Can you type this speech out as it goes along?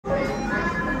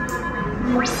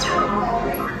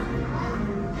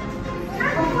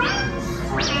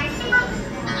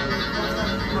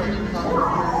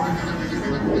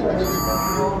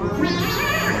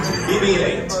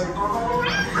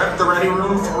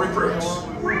recruits.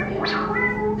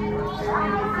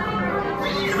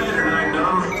 Commander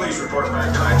 9 please report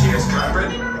back to ITS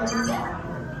cockpit.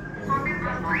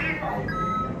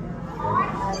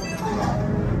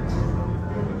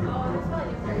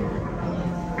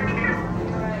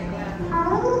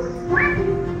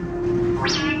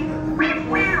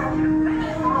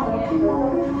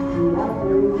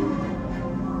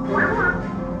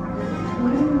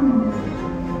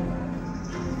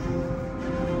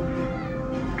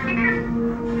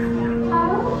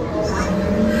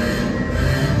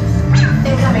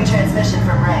 Incoming transmission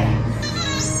from Ray.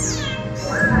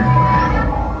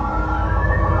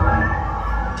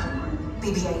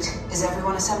 BB-8, is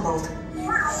everyone assembled?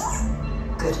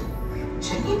 Good.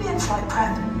 Shouldn't you be in flight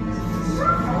prep?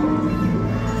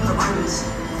 Recruits,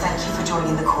 thank you for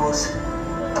joining the cause.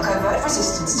 A covert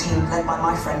resistance team led by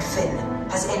my friend Finn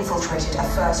has infiltrated a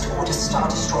First-Order Star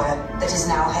Destroyer that is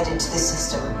now headed to this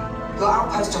system. Your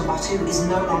outpost on Batu is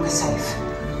no longer safe.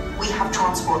 We have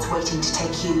transports waiting to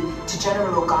take you to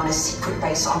General Organa's secret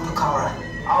base on Pucara.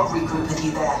 I'll regroup with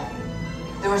you there.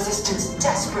 The Resistance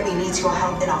desperately needs your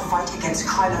help in our fight against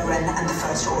Kylo Ren and the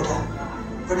First Order.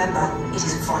 Remember, it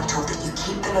is vital that you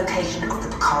keep the location of the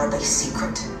Pucara base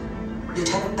secret.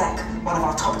 Lieutenant Beck, one of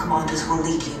our top commanders, will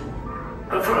lead you.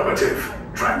 Affirmative.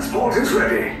 Transport is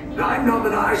ready. 9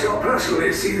 and I shall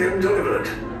personally see them delivered.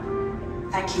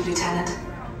 Thank you, Lieutenant.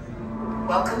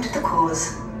 Welcome to the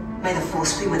cause. May the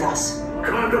Force be with us.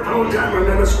 Commander Poe Dameron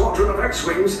and a squadron of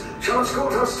X-Wings shall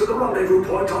escort us to the rendezvous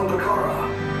point on Pucara.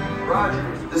 Roger.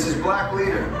 This is Black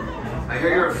Leader. I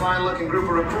hear you're a fine-looking group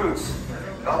of recruits.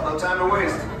 Oh, no time to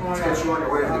waste. Let's get you on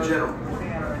your way to the General.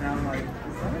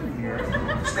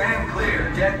 Stand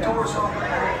clear. Deck doors open.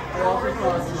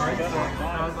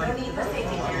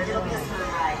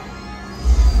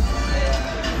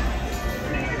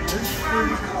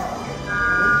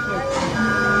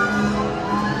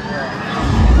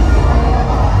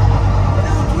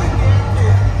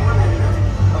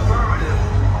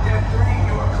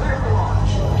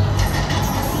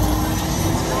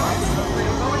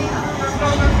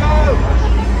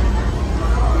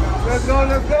 Let's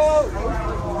go!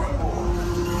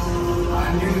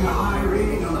 I'm getting a high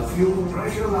reading on the fuel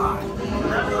pressure line.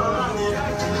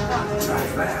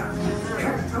 That's there.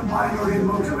 Check the binary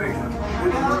motivator.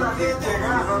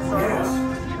 Yes,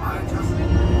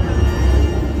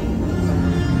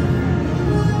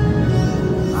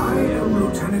 I am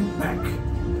Lieutenant Beck.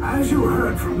 As you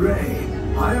heard from Ray,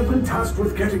 I have been tasked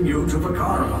with getting you to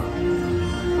Pucara.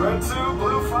 Red 2,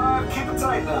 Blue 5, keep it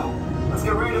tight now. Let's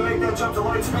get ready to make that jump to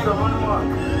light speed or run amok.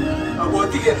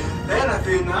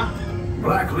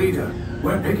 Black Leader,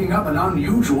 we're picking up an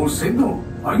unusual signal.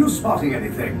 Are you spotting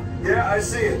anything? Yeah, I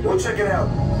see it. We'll check it out.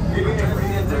 Good.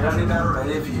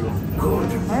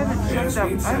 I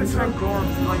haven't checked Gorm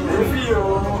like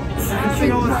Thank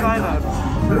you,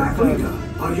 Black Leader,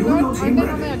 are you and your team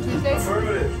ready?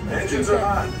 Affirmative. Engines are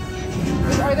hot.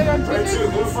 Are they on Red Tuesday?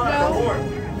 2, Blue 5, report.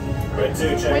 Red 2,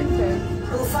 check. Wednesday.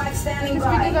 Blue 5 standing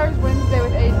Because we did ours Wednesday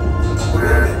with Aiden.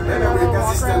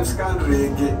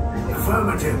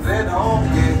 Affirmative.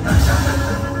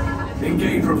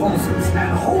 Engage repulsors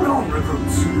and hold on,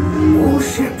 recruits. All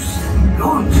ships,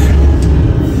 launch.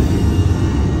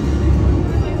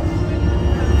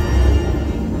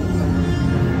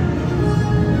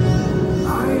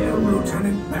 I am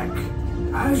Lieutenant Beck.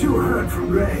 As you heard from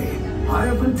Ray, I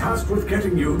have been tasked with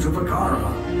getting you to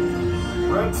Pucara.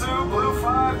 Red 2, Blue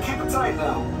 5, keep it tight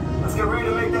now. Let's get ready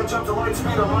to make that jump to light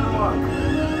speed or run amok.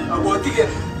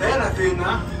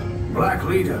 Black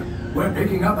Leader, we're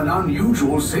picking up an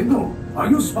unusual signal. Are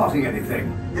you spotting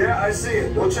anything? Yeah, I see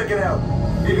it. We'll check it out.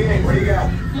 BB-8, what do you got?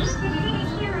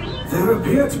 There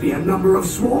appear to be a number of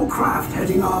small craft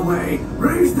heading our way.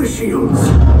 Raise the shields.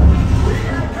 We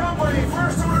got company.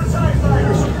 First Order TIE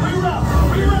fighters. Reroute!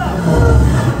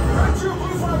 Red 2,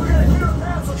 Blue 5, we got a clear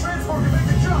path so transport can make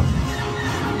the jump.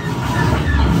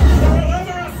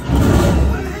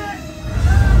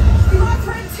 Lock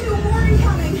Red 2, more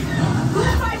incoming.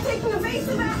 Blue 5 taking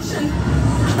evasive action.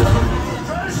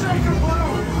 Try to shake him, Blue.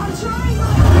 I'm trying.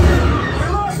 We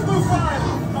lost Blue 5.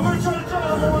 I'm gonna try to draw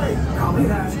him away. Copy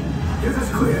that. Get us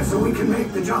clear so we can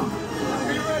make the jump. Be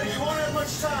ready. You won't have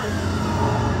much time.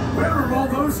 Where are all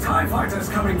those TIE fighters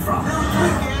coming from?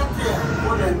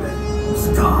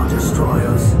 Star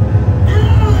Destroyers.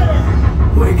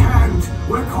 We can't.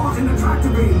 We're caught in a tractor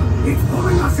beam. It's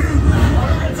pulling us in.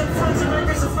 I'll get some friends and make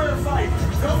this a fair fight.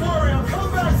 Don't worry, I'll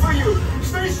come back for you.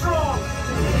 Stay strong.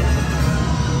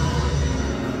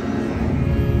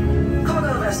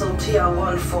 Cargo vessel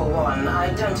TR-141,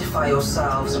 identify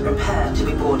yourselves and prepare to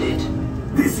be boarded.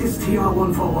 This is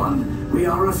TR-141. We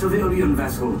are a civilian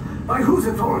vessel. By whose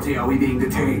authority are we being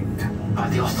detained? By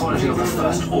the authority of the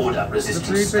First Order,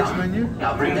 Resistance scum.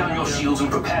 Now bring down your shields and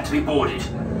prepare to be boarded.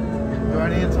 Do I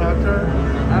need to talk to her?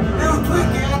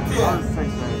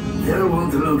 They'll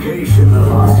want the location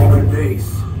of our secret base.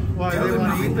 Why, Tell they them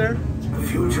want to eat there? The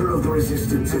future of the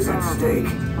Resistance is at stake.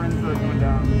 Friends are going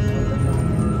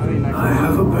down. I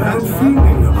have a bad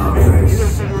feeling about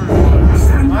this.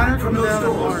 Stand Mine are back from coming those down at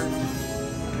doors.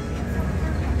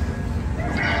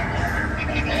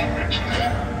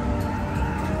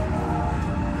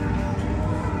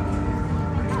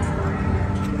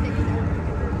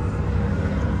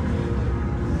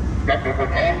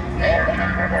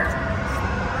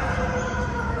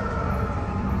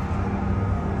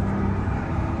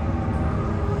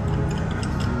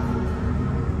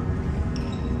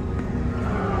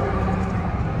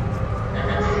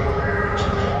 March.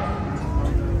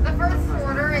 The First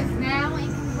Order is now in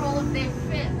control of this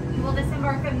ship. You will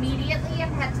disembark immediately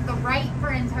and head to the right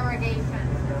for interrogation.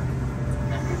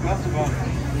 That's fun.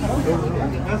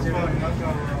 That's fun.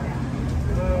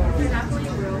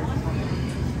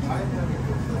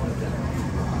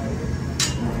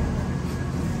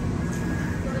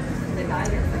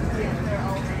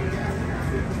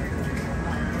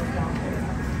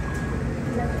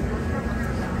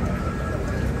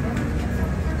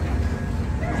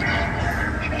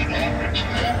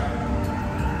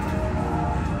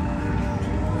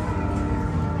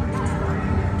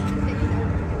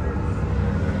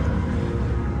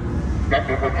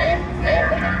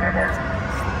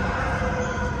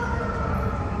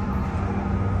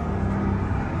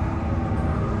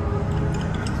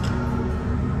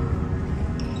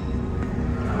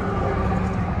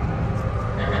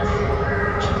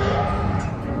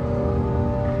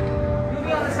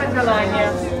 Moving on the center line,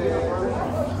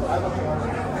 yes.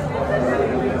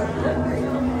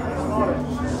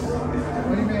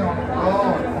 What do you mean?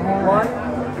 Oh, One,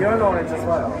 you're on orange as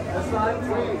well. this side?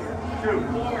 3,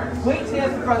 2. Wait till you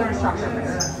have further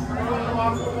instructions.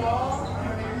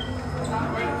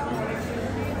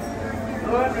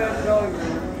 Go ahead, man. Go.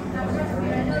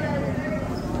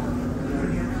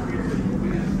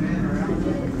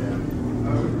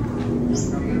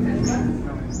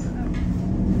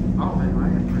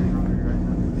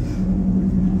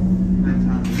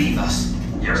 Leave us.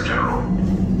 Yes, General.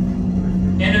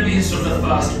 Enemies of the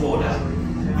First Order.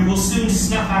 We will soon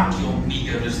snuff out your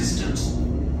meager resistance.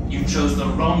 You chose the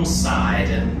wrong side,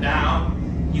 and now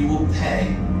you will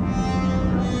pay.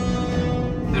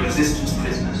 The Resistance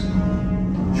prisoners.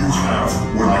 You have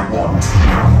what I want.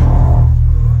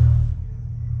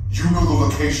 You know the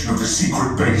location of the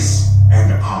secret base,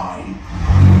 and I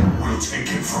will take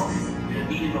it from you. We are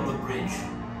needed on the bridge.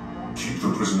 Keep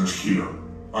the prisoners here.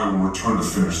 I will return to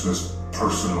finish this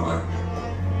personally.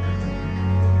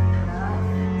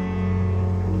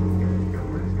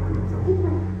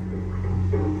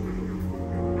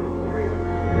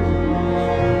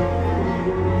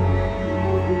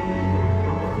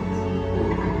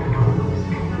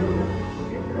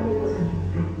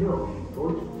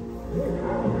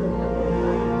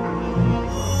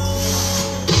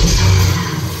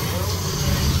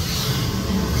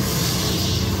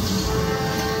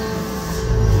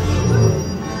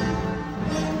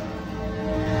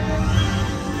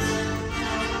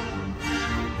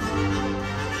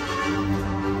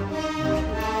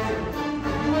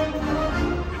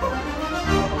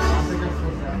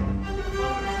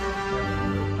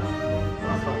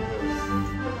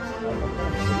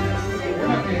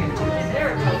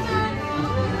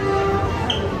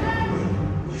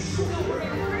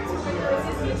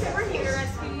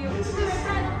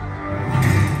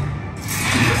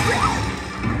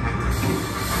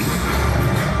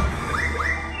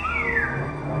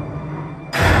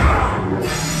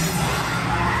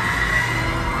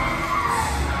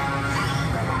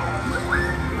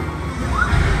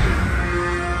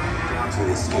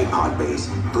 Pod base.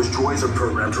 Those droids are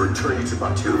programmed to return you to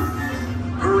Batu.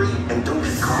 Hurry and don't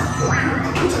get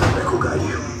caught. Lieutenant Beck will guide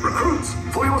you. Recruits,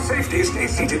 for your safety, stay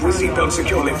seated with seatbelts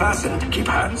securely fastened. Keep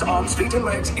hands, arms, feet, and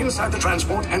legs inside the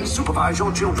transport and supervise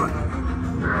your children.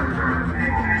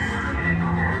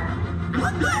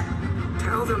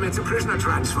 Tell them it's a prisoner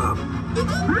transfer.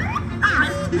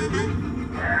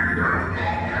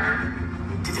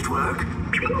 Did it work?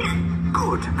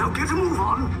 Good. Now get a move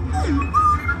on.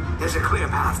 There's a clear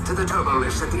path to the turbo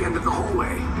lifts at the end of the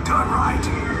hallway. Turn right.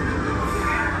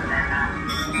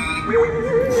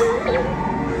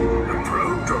 A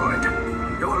probe droid.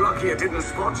 You're lucky it didn't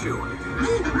spot you.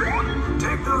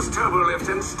 Take those turbo lifts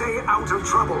and stay out of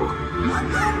trouble.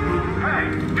 Hey,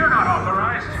 you're not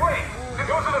authorized. Wait,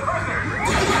 those are the prisoners.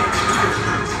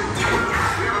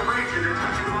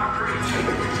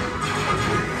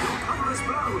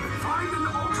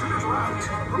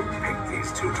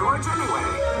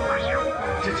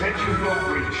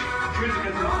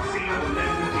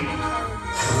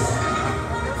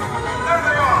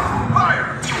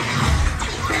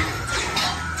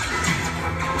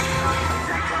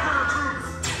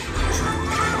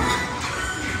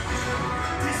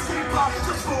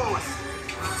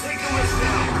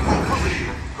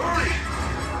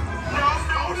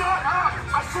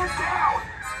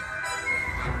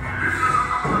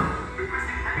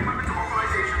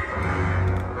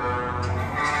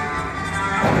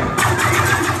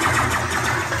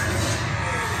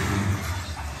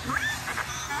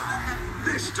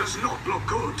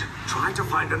 Try to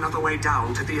find another way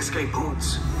down to the escape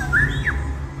pods.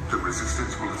 The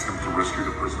Resistance will attempt to rescue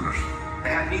the prisoners. They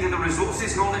have neither the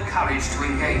resources nor the courage to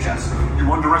engage us.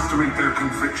 You underestimate their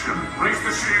conviction. Raise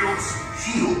the shields!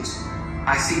 Shields?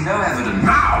 I see no evidence.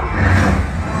 Now!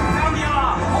 Sound the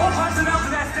alarm! All personnel to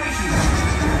their stations!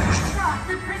 Sir,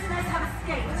 the prisoners have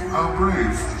escaped. How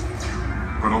brave,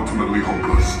 but ultimately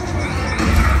hopeless.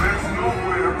 There's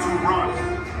nowhere to run.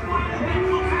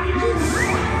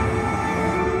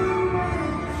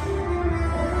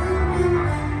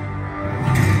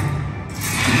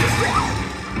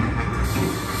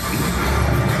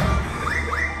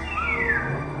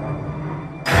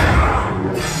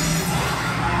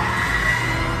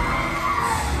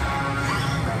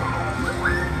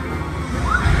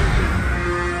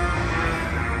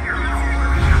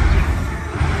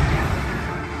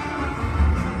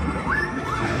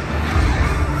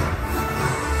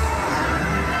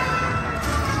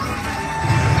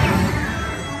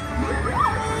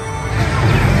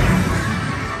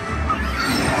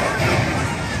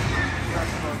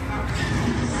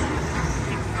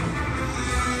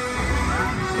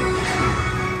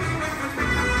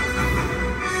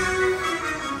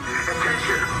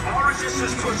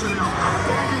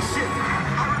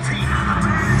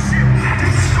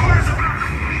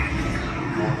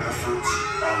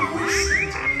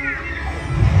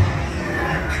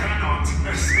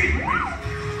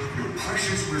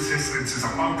 Resistance is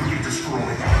about to be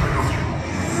destroyed.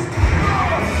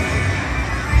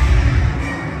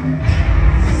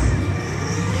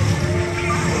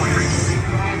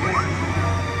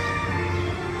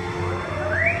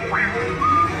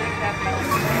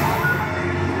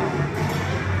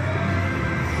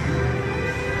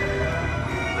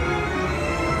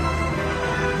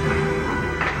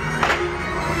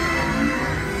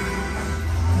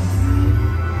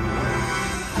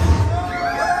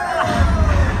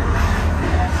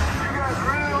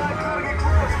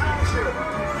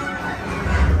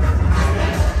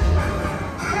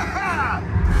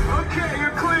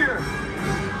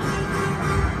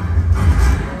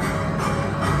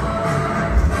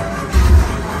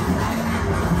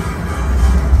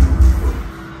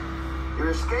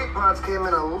 Came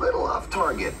in a little off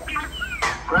target.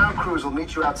 Ground crews will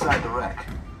meet you outside the wreck.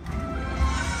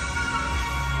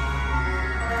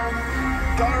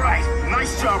 All right,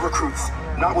 nice job, recruits.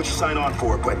 Not what you signed on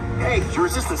for, but hey, you're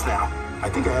Resistance now. I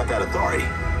think I have that authority.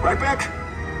 Right, Beck?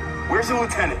 Where's the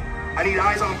lieutenant? I need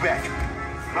eyes on Beck.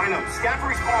 Line up, scan for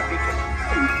respawn beacon.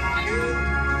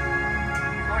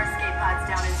 More escape pods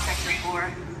down in Sector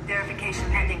 4. Verification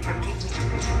pending from Keith.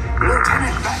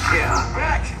 Lieutenant Beck here.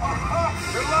 Beck!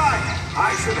 You're alive!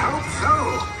 I should hope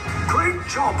so. Great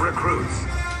job, recruits.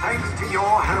 Thanks to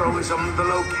your heroism, the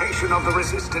location of the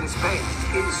Resistance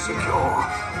base is secure.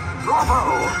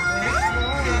 Bravo!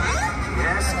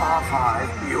 Yes,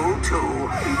 R5, you too.